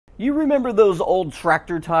You remember those old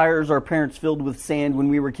tractor tires our parents filled with sand when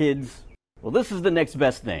we were kids? Well, this is the next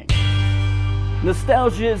best thing.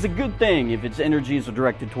 Nostalgia is a good thing if its energies are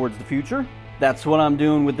directed towards the future. That's what I'm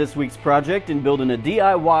doing with this week's project in building a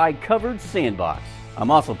DIY covered sandbox.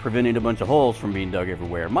 I'm also preventing a bunch of holes from being dug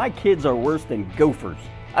everywhere. My kids are worse than gophers.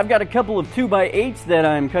 I've got a couple of 2x8s that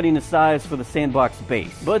I'm cutting to size for the sandbox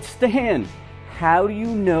base. But Stan, how do you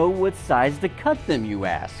know what size to cut them, you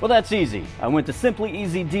ask? Well, that's easy. I went to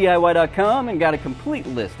simplyeasydiy.com and got a complete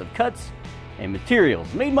list of cuts and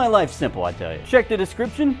materials. Made my life simple, I tell you. Check the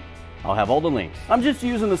description. I'll have all the links. I'm just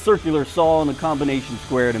using the circular saw and the combination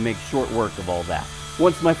square to make short work of all that.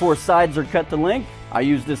 Once my 4 sides are cut to length, I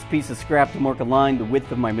use this piece of scrap to mark a line the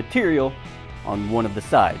width of my material on one of the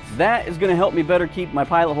sides. That is going to help me better keep my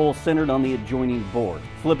pilot hole centered on the adjoining board.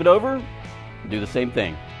 Flip it over, do the same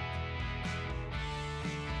thing.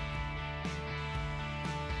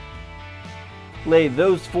 Lay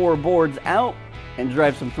those 4 boards out and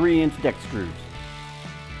drive some 3-inch deck screws.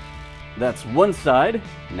 That's one side,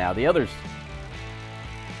 now the others.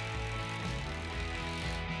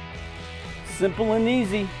 Simple and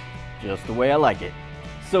easy, just the way I like it.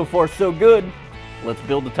 So far so good, let's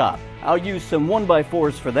build the top. I'll use some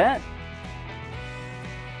 1x4s for that.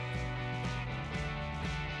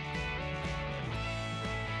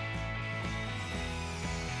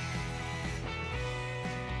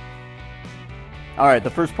 Alright,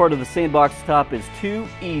 the first part of the sandbox top is too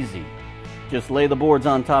easy. Just lay the boards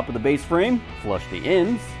on top of the base frame, flush the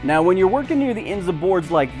ends. Now when you're working near the ends of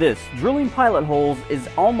boards like this, drilling pilot holes is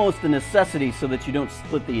almost a necessity so that you don't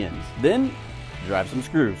split the ends. Then, drive some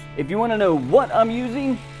screws. If you want to know what I'm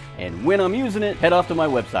using and when I'm using it, head off to my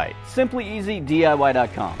website,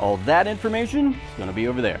 simplyeasydiy.com. All that information is going to be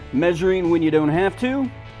over there. Measuring when you don't have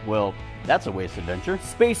to? Well, that's a wasted venture.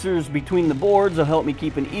 Spacers between the boards will help me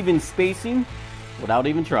keep an even spacing without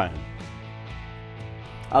even trying.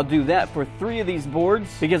 I'll do that for 3 of these boards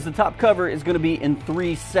because the top cover is going to be in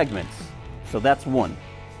 3 segments. So that's 1.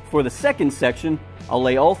 For the second section, I'll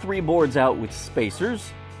lay all 3 boards out with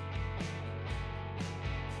spacers.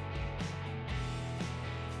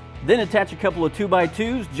 Then attach a couple of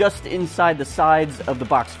 2x2s just inside the sides of the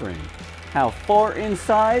box frame. How far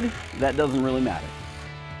inside, that doesn't really matter.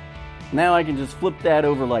 Now I can just flip that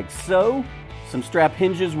over like so. Some strap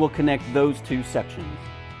hinges will connect those 2 sections.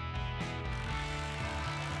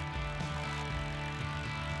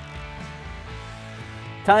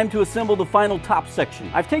 Time to assemble the final top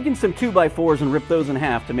section. I've taken some 2x4s and ripped those in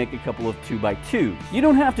half to make a couple of 2x2s. You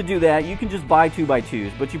don't have to do that, you can just buy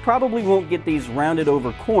 2x2s, but you probably won't get these rounded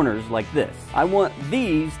over corners like this. I want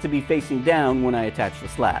these to be facing down when I attach the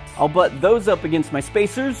slats. I'll butt those up against my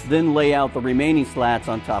spacers, then lay out the remaining slats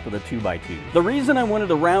on top of the 2x2s. The reason I wanted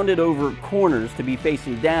the rounded over corners to be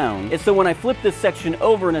facing down is so when I flip this section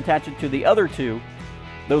over and attach it to the other 2,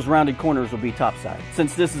 those rounded corners will be topside.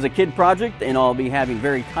 Since this is a kid project and I'll be having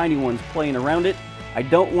very tiny ones playing around it, I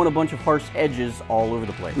don't want a bunch of harsh edges all over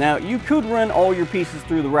the place. Now, you could run all your pieces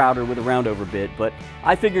through the router with a roundover bit, but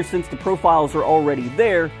I figure since the profiles are already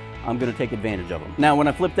there, I'm going to take advantage of them. Now, when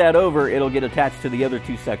I flip that over, it'll get attached to the other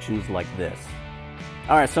 2 sections like this.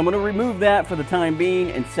 Alright, so I'm going to remove that for the time being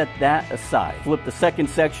and set that aside. Flip the second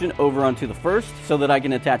section over onto the first so that I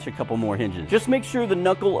can attach a couple more hinges. Just make sure the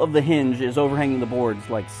knuckle of the hinge is overhanging the boards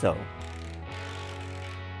like so.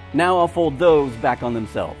 Now I'll fold those back on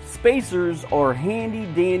themselves. Spacers are handy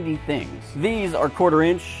dandy things. These are 1/4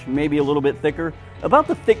 inch, maybe a little bit thicker. About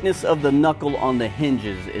the thickness of the knuckle on the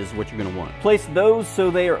hinges is what you're going to want. Place those so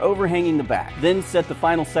they are overhanging the back. Then set the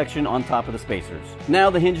final section on top of the spacers. Now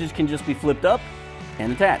the hinges can just be flipped up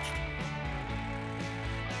and attached.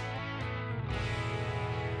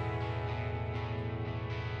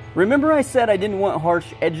 Remember I said I didn't want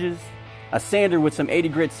harsh edges? A sander with some 80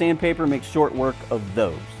 grit sandpaper makes short work of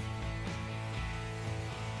those.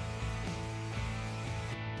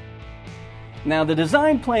 Now the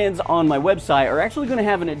design plans on my website are actually going to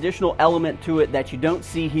have an additional element to it that you don't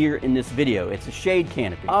see here in this video. It's a shade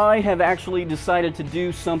canopy. I have actually decided to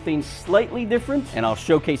do something slightly different and I'll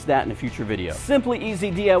showcase that in a future video.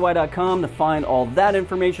 SimplyEasyDIY.com to find all that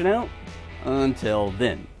information out. Until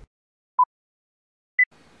then.